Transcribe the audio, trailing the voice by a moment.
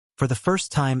For the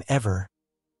first time ever,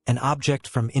 an object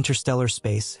from interstellar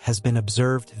space has been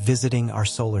observed visiting our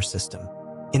solar system.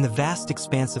 In the vast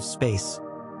expanse of space,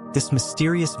 this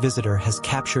mysterious visitor has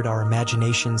captured our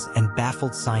imaginations and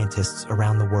baffled scientists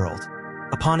around the world.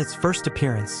 Upon its first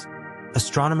appearance,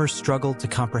 astronomers struggled to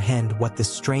comprehend what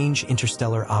this strange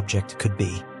interstellar object could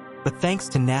be. But thanks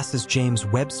to NASA's James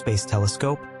Webb Space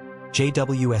Telescope,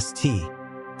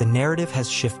 JWST, the narrative has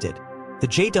shifted. The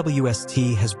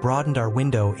JWST has broadened our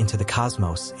window into the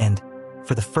cosmos and,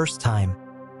 for the first time,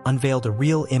 unveiled a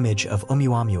real image of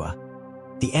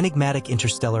Oumuamua, the enigmatic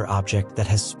interstellar object that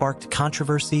has sparked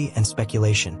controversy and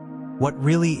speculation. What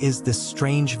really is this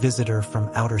strange visitor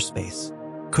from outer space?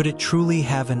 Could it truly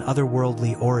have an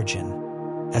otherworldly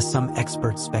origin, as some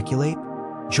experts speculate?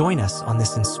 Join us on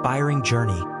this inspiring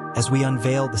journey as we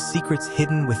unveil the secrets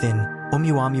hidden within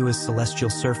Oumuamua's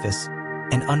celestial surface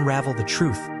and unravel the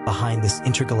truth behind this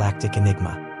intergalactic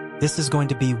enigma. This is going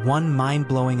to be one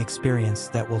mind-blowing experience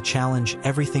that will challenge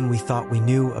everything we thought we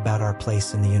knew about our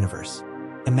place in the universe.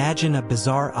 Imagine a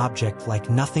bizarre object like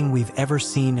nothing we've ever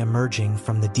seen emerging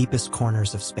from the deepest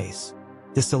corners of space.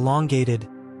 This elongated,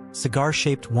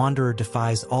 cigar-shaped wanderer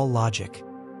defies all logic,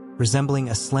 resembling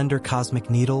a slender cosmic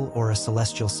needle or a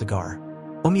celestial cigar.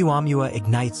 Oumuamua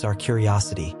ignites our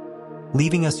curiosity,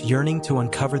 leaving us yearning to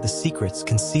uncover the secrets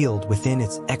concealed within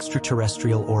its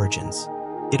extraterrestrial origins.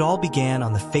 It all began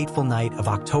on the fateful night of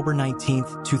October 19,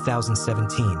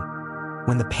 2017,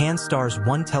 when the Pan-STARRS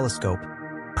 1 telescope,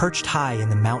 perched high in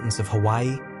the mountains of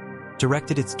Hawaii,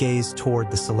 directed its gaze toward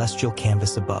the celestial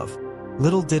canvas above.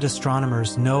 Little did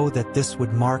astronomers know that this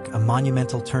would mark a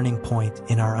monumental turning point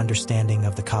in our understanding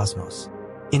of the cosmos.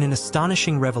 In an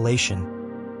astonishing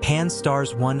revelation,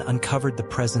 Pan-STARRS 1 uncovered the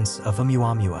presence of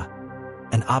Oumuamua,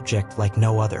 an object like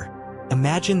no other.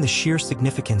 Imagine the sheer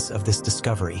significance of this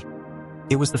discovery.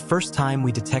 It was the first time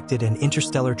we detected an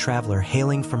interstellar traveler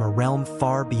hailing from a realm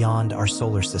far beyond our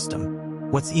solar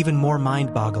system. What's even more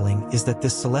mind-boggling is that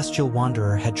this celestial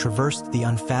wanderer had traversed the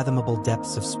unfathomable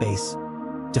depths of space,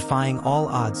 defying all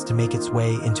odds to make its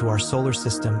way into our solar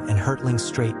system and hurtling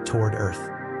straight toward Earth.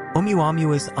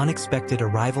 Oumuamua's unexpected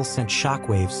arrival sent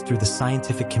shockwaves through the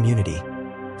scientific community,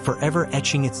 forever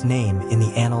etching its name in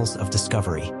the annals of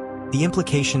discovery. The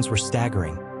implications were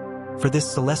staggering, for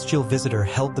this celestial visitor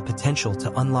held the potential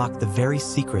to unlock the very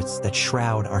secrets that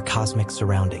shroud our cosmic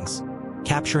surroundings.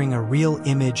 Capturing a real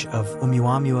image of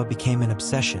Oumuamua became an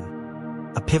obsession,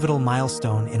 a pivotal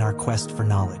milestone in our quest for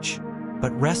knowledge.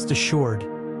 But rest assured,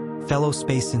 fellow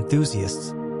space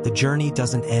enthusiasts, the journey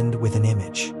doesn't end with an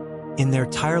image. In their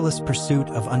tireless pursuit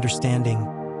of understanding,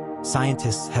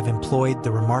 scientists have employed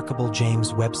the remarkable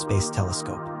James Webb Space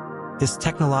Telescope. This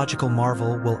technological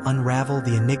marvel will unravel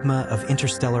the enigma of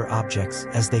interstellar objects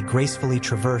as they gracefully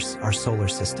traverse our solar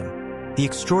system. The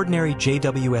extraordinary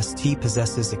JWST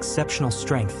possesses exceptional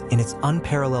strength in its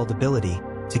unparalleled ability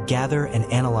to gather and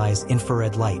analyze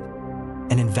infrared light,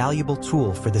 an invaluable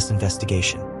tool for this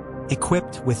investigation.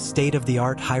 Equipped with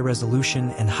state-of-the-art high-resolution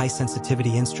and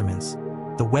high-sensitivity instruments,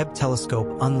 the Webb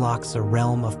telescope unlocks a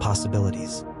realm of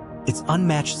possibilities. Its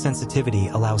unmatched sensitivity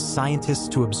allows scientists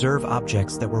to observe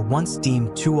objects that were once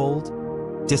deemed too old,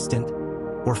 distant,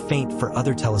 or faint for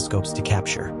other telescopes to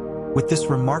capture. With this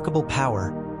remarkable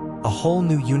power, a whole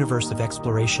new universe of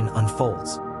exploration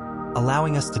unfolds,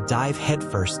 allowing us to dive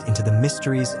headfirst into the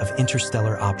mysteries of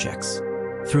interstellar objects.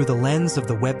 Through the lens of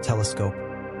the Webb telescope,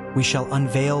 we shall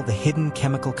unveil the hidden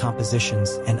chemical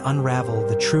compositions and unravel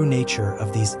the true nature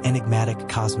of these enigmatic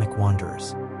cosmic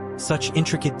wanderers. Such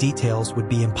intricate details would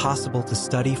be impossible to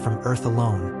study from Earth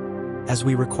alone, as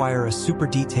we require a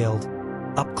super-detailed,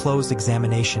 up-close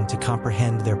examination to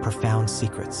comprehend their profound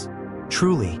secrets.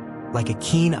 Truly, like a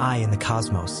keen eye in the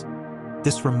cosmos,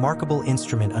 this remarkable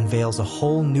instrument unveils a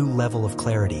whole new level of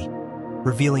clarity,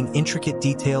 revealing intricate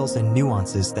details and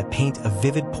nuances that paint a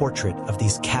vivid portrait of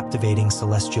these captivating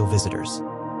celestial visitors.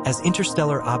 As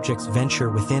interstellar objects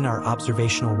venture within our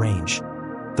observational range,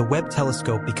 the Webb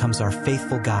telescope becomes our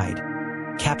faithful guide,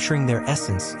 capturing their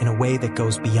essence in a way that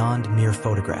goes beyond mere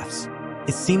photographs.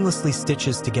 It seamlessly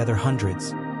stitches together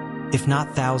hundreds, if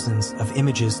not thousands, of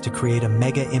images to create a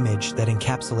mega image that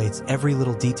encapsulates every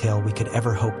little detail we could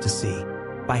ever hope to see.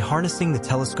 By harnessing the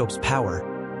telescope's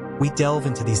power, we delve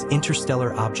into these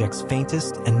interstellar objects'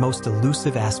 faintest and most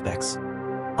elusive aspects,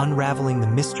 unraveling the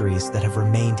mysteries that have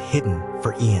remained hidden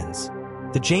for eons.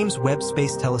 The James Webb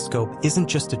Space Telescope isn't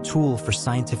just a tool for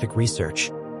scientific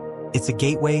research. It's a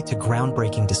gateway to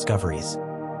groundbreaking discoveries.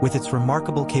 With its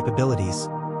remarkable capabilities,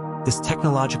 this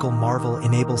technological marvel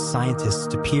enables scientists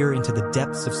to peer into the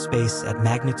depths of space at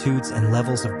magnitudes and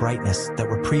levels of brightness that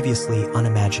were previously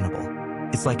unimaginable.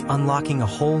 It's like unlocking a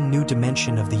whole new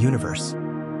dimension of the universe,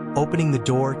 opening the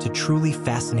door to truly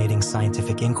fascinating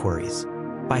scientific inquiries.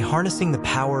 By harnessing the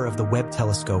power of the Webb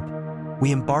Telescope,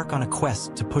 we embark on a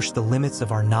quest to push the limits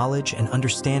of our knowledge and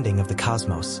understanding of the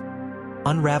cosmos,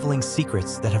 unraveling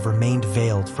secrets that have remained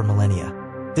veiled for millennia.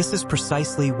 This is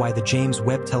precisely why the James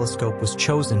Webb Telescope was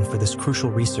chosen for this crucial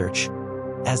research,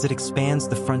 as it expands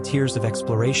the frontiers of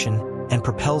exploration and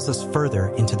propels us further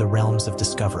into the realms of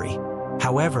discovery.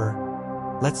 However,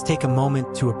 let's take a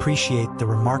moment to appreciate the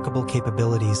remarkable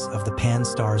capabilities of the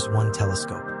Pan-STARRS 1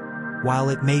 telescope. While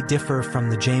it may differ from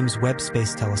the James Webb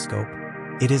Space Telescope,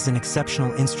 it is an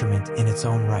exceptional instrument in its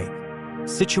own right.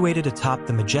 Situated atop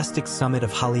the majestic summit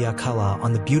of Haleakala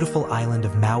on the beautiful island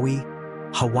of Maui,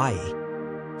 Hawaii,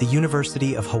 the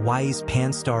University of Hawaii's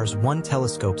Pan-STARRS 1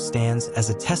 telescope stands as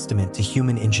a testament to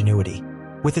human ingenuity.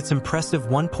 With its impressive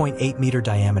 1.8-meter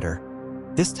diameter,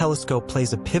 this telescope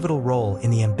plays a pivotal role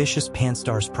in the ambitious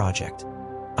Pan-STARRS project,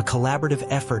 a collaborative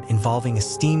effort involving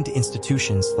esteemed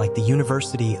institutions like the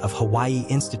University of Hawaii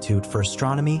Institute for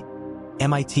Astronomy,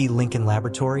 MIT Lincoln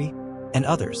Laboratory, and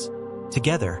others.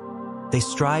 Together, they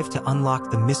strive to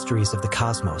unlock the mysteries of the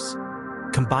cosmos,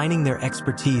 combining their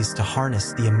expertise to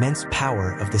harness the immense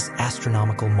power of this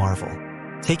astronomical marvel.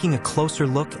 Taking a closer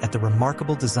look at the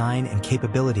remarkable design and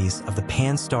capabilities of the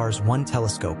Pan-STARRS 1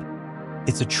 telescope,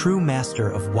 it's a true master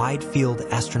of wide-field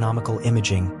astronomical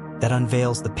imaging that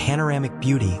unveils the panoramic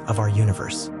beauty of our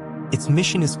universe. Its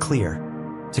mission is clear: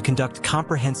 to conduct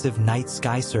comprehensive night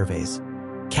sky surveys,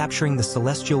 capturing the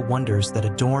celestial wonders that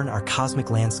adorn our cosmic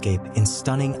landscape in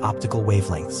stunning optical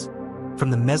wavelengths. From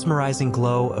the mesmerizing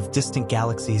glow of distant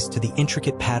galaxies to the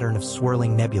intricate pattern of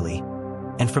swirling nebulae,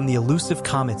 and from the elusive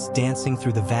comets dancing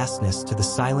through the vastness to the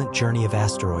silent journey of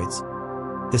asteroids,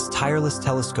 this tireless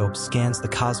telescope scans the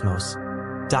cosmos,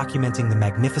 documenting the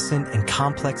magnificent and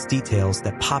complex details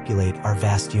that populate our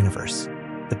vast universe.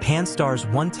 The Pan-STARRS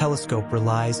 1 telescope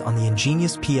relies on the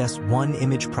ingenious PS1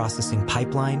 image processing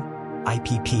pipeline,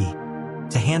 IPP,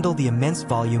 to handle the immense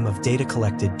volume of data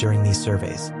collected during these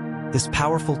surveys. This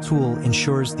powerful tool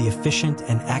ensures the efficient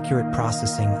and accurate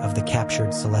processing of the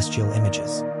captured celestial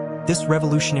images. This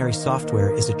revolutionary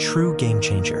software is a true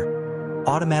game-changer,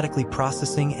 automatically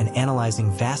processing and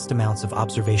analyzing vast amounts of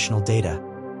observational data,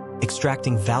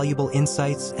 extracting valuable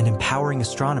insights and empowering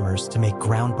astronomers to make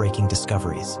groundbreaking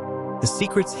discoveries. The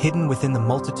secrets hidden within the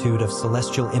multitude of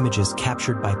celestial images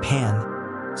captured by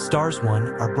Pan-STARRS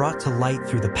 1 are brought to light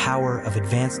through the power of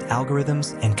advanced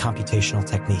algorithms and computational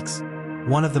techniques.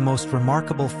 One of the most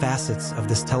remarkable facets of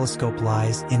this telescope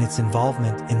lies in its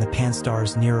involvement in the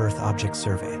Pan-STARRS Near-Earth Object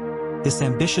Survey. This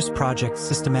ambitious project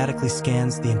systematically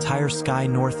scans the entire sky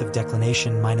north of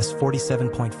declination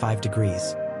 -47.5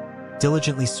 degrees,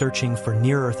 diligently searching for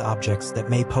near-Earth objects that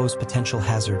may pose potential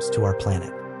hazards to our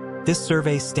planet. This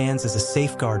survey stands as a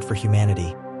safeguard for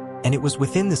humanity, and it was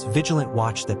within this vigilant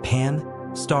watch that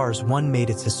Pan-STARRS 1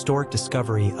 made its historic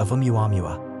discovery of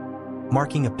Oumuamua,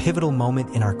 marking a pivotal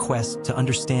moment in our quest to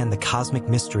understand the cosmic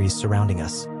mysteries surrounding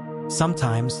us.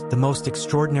 Sometimes, the most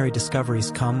extraordinary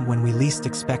discoveries come when we least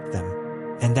expect them,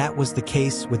 and that was the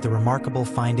case with the remarkable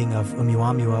finding of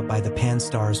Oumuamua by the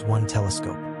Pan-STARRS 1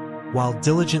 telescope. While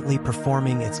diligently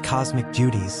performing its cosmic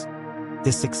duties,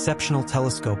 this exceptional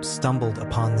telescope stumbled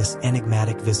upon this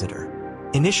enigmatic visitor.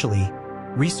 Initially,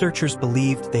 researchers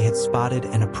believed they had spotted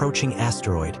an approaching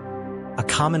asteroid, a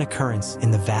common occurrence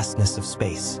in the vastness of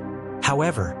space.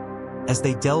 However, as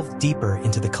they delved deeper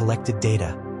into the collected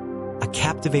data, a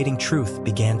captivating truth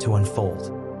began to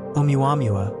unfold.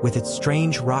 Oumuamua, with its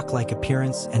strange rock-like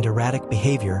appearance and erratic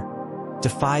behavior,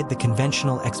 defied the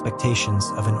conventional expectations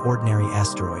of an ordinary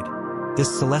asteroid.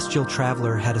 This celestial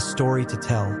traveler had a story to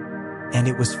tell, and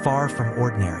it was far from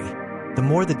ordinary. The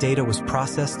more the data was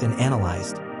processed and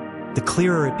analyzed, the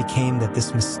clearer it became that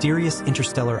this mysterious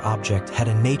interstellar object had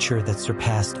a nature that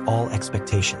surpassed all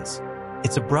expectations.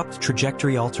 Its abrupt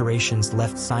trajectory alterations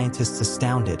left scientists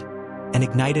astounded and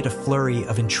ignited a flurry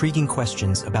of intriguing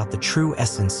questions about the true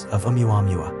essence of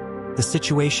Oumuamua. The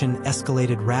situation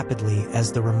escalated rapidly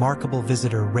as the remarkable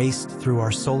visitor raced through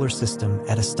our solar system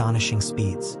at astonishing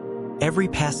speeds. Every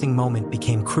passing moment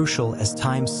became crucial as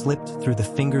time slipped through the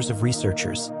fingers of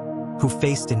researchers, who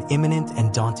faced an imminent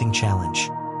and daunting challenge.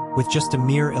 With just a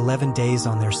mere 11 days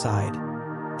on their side,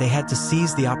 they had to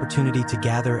seize the opportunity to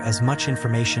gather as much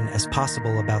information as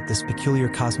possible about this peculiar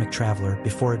cosmic traveler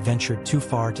before it ventured too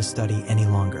far to study any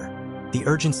longer. The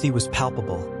urgency was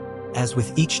palpable, as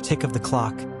with each tick of the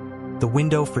clock, the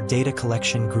window for data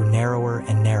collection grew narrower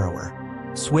and narrower.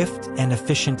 Swift and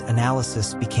efficient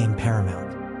analysis became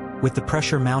paramount. With the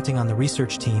pressure mounting on the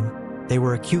research team, they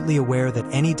were acutely aware that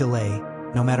any delay,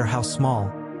 no matter how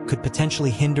small, could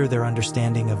potentially hinder their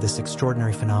understanding of this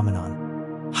extraordinary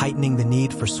phenomenon, heightening the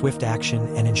need for swift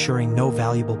action and ensuring no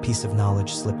valuable piece of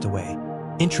knowledge slipped away.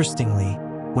 Interestingly,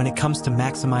 when it comes to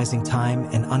maximizing time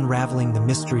and unraveling the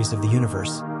mysteries of the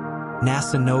universe,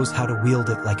 NASA knows how to wield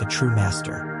it like a true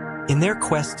master. In their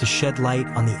quest to shed light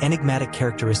on the enigmatic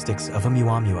characteristics of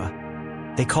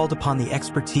Oumuamua, they called upon the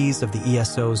expertise of the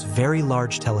ESO's Very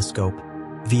Large Telescope,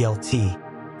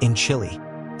 VLT, in Chile.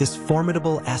 This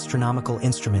formidable astronomical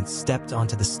instrument stepped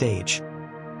onto the stage,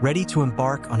 ready to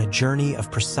embark on a journey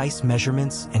of precise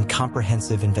measurements and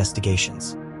comprehensive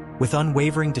investigations. With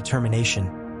unwavering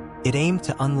determination, it aimed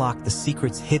to unlock the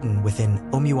secrets hidden within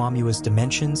Oumuamua's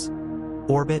dimensions,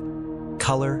 orbit,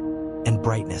 color, and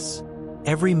brightness.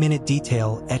 Every minute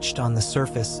detail etched on the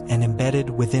surface and embedded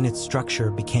within its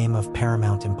structure became of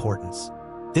paramount importance.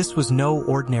 This was no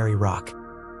ordinary rock.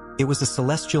 It was a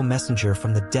celestial messenger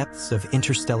from the depths of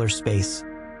interstellar space,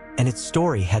 and its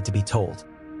story had to be told.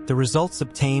 The results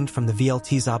obtained from the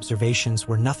VLT's observations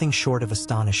were nothing short of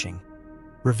astonishing,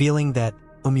 revealing that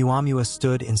Oumuamua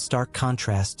stood in stark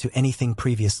contrast to anything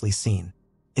previously seen.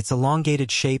 Its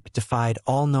elongated shape defied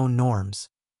all known norms,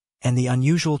 and the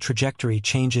unusual trajectory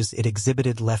changes it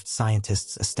exhibited left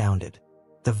scientists astounded.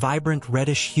 The vibrant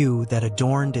reddish hue that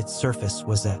adorned its surface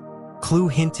was a clue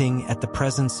hinting at the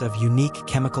presence of unique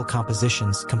chemical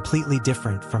compositions completely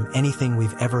different from anything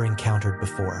we've ever encountered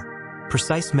before.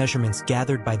 Precise measurements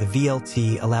gathered by the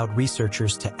VLT allowed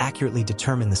researchers to accurately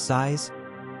determine the size,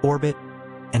 orbit,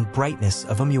 and brightness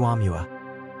of Oumuamua,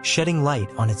 shedding light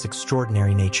on its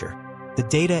extraordinary nature. The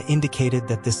data indicated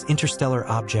that this interstellar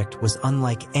object was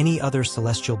unlike any other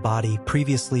celestial body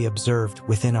previously observed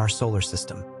within our solar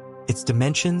system. Its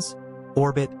dimensions,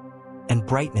 orbit, and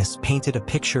brightness painted a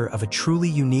picture of a truly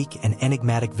unique and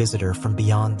enigmatic visitor from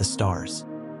beyond the stars.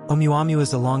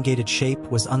 Oumuamua's elongated shape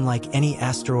was unlike any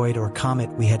asteroid or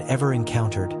comet we had ever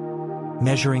encountered,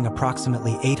 measuring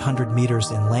approximately 800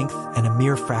 meters in length and a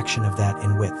mere fraction of that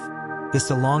in width. This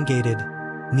elongated,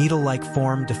 needle-like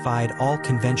form defied all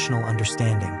conventional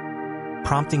understanding,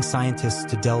 prompting scientists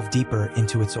to delve deeper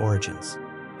into its origins.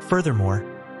 Furthermore,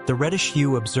 the reddish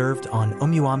hue observed on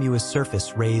Oumuamua's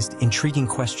surface raised intriguing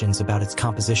questions about its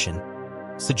composition,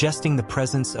 suggesting the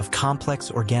presence of complex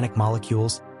organic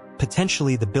molecules,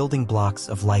 potentially the building blocks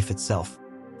of life itself.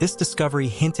 This discovery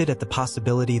hinted at the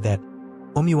possibility that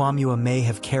Oumuamua may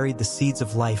have carried the seeds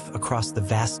of life across the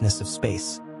vastness of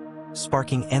space,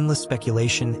 sparking endless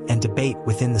speculation and debate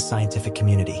within the scientific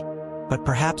community. But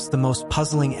perhaps the most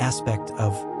puzzling aspect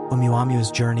of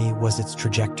Oumuamua's journey was its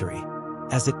trajectory.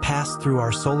 As it passed through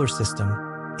our solar system,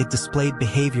 it displayed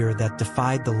behavior that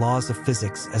defied the laws of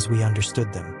physics as we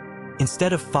understood them.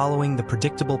 Instead of following the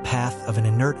predictable path of an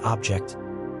inert object,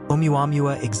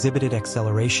 Oumuamua exhibited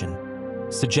acceleration,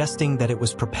 suggesting that it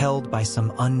was propelled by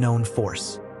some unknown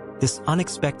force. This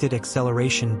unexpected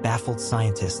acceleration baffled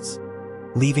scientists,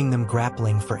 leaving them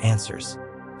grappling for answers.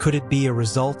 Could it be a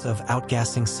result of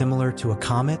outgassing similar to a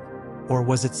comet, or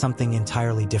was it something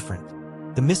entirely different?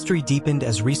 The mystery deepened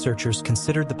as researchers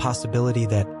considered the possibility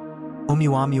that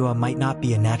Oumuamua might not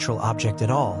be a natural object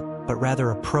at all, but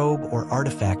rather a probe or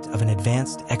artifact of an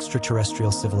advanced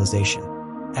extraterrestrial civilization.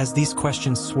 As these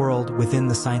questions swirled within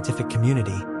the scientific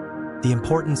community, the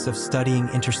importance of studying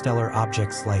interstellar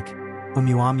objects like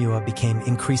Oumuamua became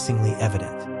increasingly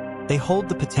evident. They hold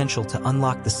the potential to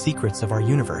unlock the secrets of our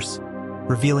universe,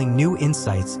 revealing new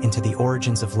insights into the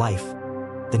origins of life,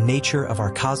 the nature of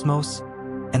our cosmos,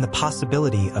 and the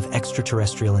possibility of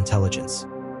extraterrestrial intelligence.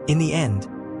 In the end,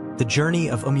 the journey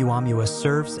of Oumuamua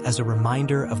serves as a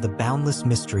reminder of the boundless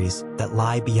mysteries that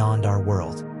lie beyond our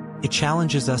world. It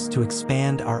challenges us to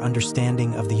expand our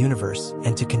understanding of the universe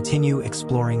and to continue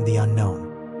exploring the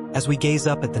unknown. As we gaze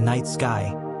up at the night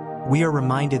sky, we are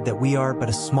reminded that we are but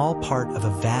a small part of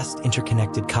a vast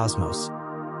interconnected cosmos,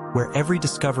 where every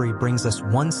discovery brings us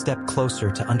one step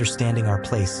closer to understanding our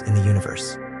place in the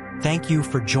universe. Thank you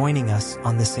for joining us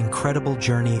on this incredible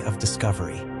journey of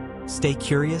discovery. Stay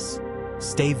curious,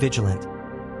 stay vigilant,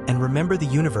 and remember the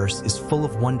universe is full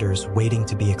of wonders waiting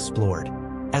to be explored.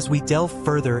 As we delve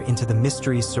further into the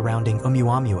mysteries surrounding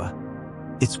Oumuamua,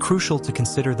 it's crucial to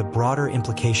consider the broader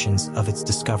implications of its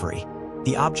discovery.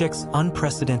 The object's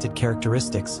unprecedented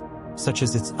characteristics, such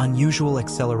as its unusual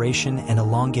acceleration and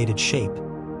elongated shape,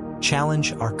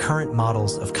 challenge our current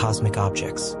models of cosmic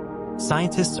objects.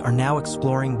 Scientists are now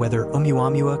exploring whether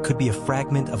Oumuamua could be a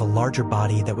fragment of a larger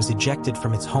body that was ejected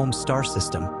from its home star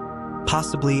system,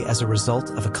 possibly as a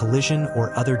result of a collision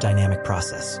or other dynamic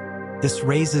process. This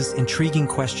raises intriguing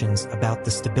questions about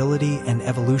the stability and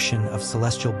evolution of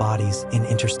celestial bodies in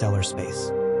interstellar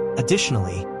space.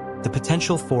 Additionally, The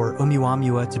potential for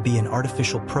Oumuamua to be an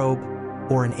artificial probe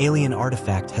or an alien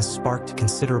artifact has sparked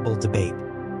considerable debate.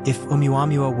 If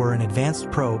Oumuamua were an advanced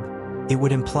probe, it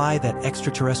would imply that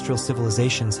extraterrestrial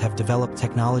civilizations have developed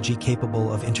technology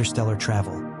capable of interstellar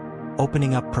travel,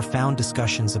 opening up profound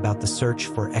discussions about the search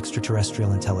for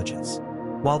extraterrestrial intelligence.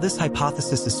 While this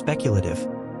hypothesis is speculative,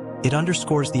 it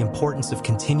underscores the importance of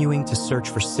continuing to search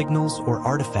for signals or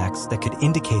artifacts that could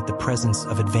indicate the presence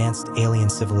of advanced alien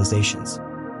civilizations.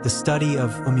 The study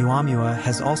of Oumuamua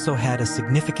has also had a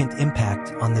significant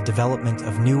impact on the development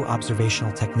of new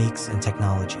observational techniques and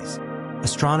technologies.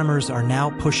 Astronomers are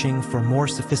now pushing for more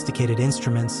sophisticated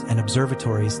instruments and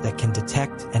observatories that can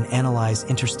detect and analyze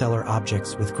interstellar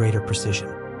objects with greater precision.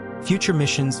 Future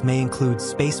missions may include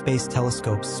space-based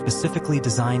telescopes specifically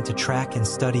designed to track and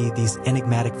study these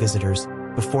enigmatic visitors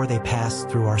before they pass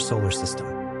through our solar system.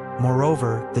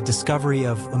 Moreover, the discovery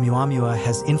of Oumuamua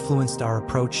has influenced our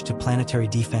approach to planetary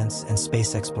defense and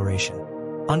space exploration.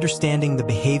 Understanding the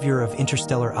behavior of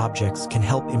interstellar objects can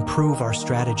help improve our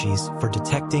strategies for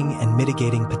detecting and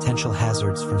mitigating potential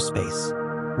hazards from space.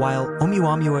 While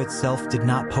Oumuamua itself did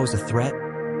not pose a threat,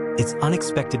 its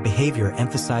unexpected behavior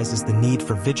emphasizes the need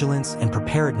for vigilance and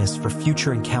preparedness for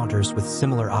future encounters with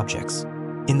similar objects.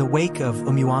 In the wake of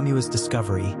Oumuamua's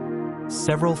discovery,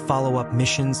 several follow-up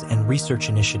missions and research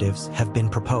initiatives have been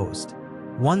proposed.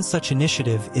 One such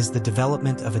initiative is the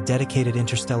development of a dedicated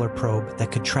interstellar probe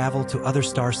that could travel to other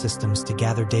star systems to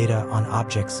gather data on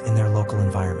objects in their local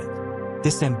environment.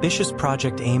 This ambitious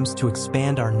project aims to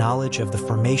expand our knowledge of the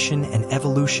formation and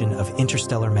evolution of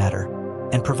interstellar matter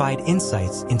and provide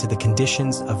insights into the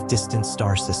conditions of distant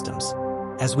star systems.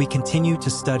 As we continue to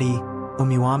study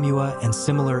Oumuamua and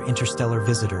similar interstellar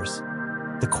visitors,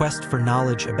 the quest for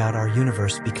knowledge about our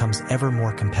universe becomes ever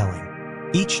more compelling.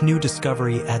 Each new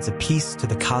discovery adds a piece to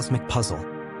the cosmic puzzle,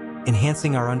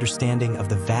 enhancing our understanding of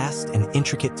the vast and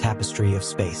intricate tapestry of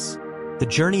space. The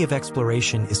journey of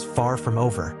exploration is far from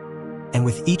over, and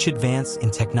with each advance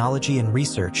in technology and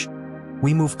research,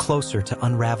 we move closer to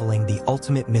unraveling the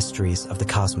ultimate mysteries of the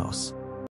cosmos.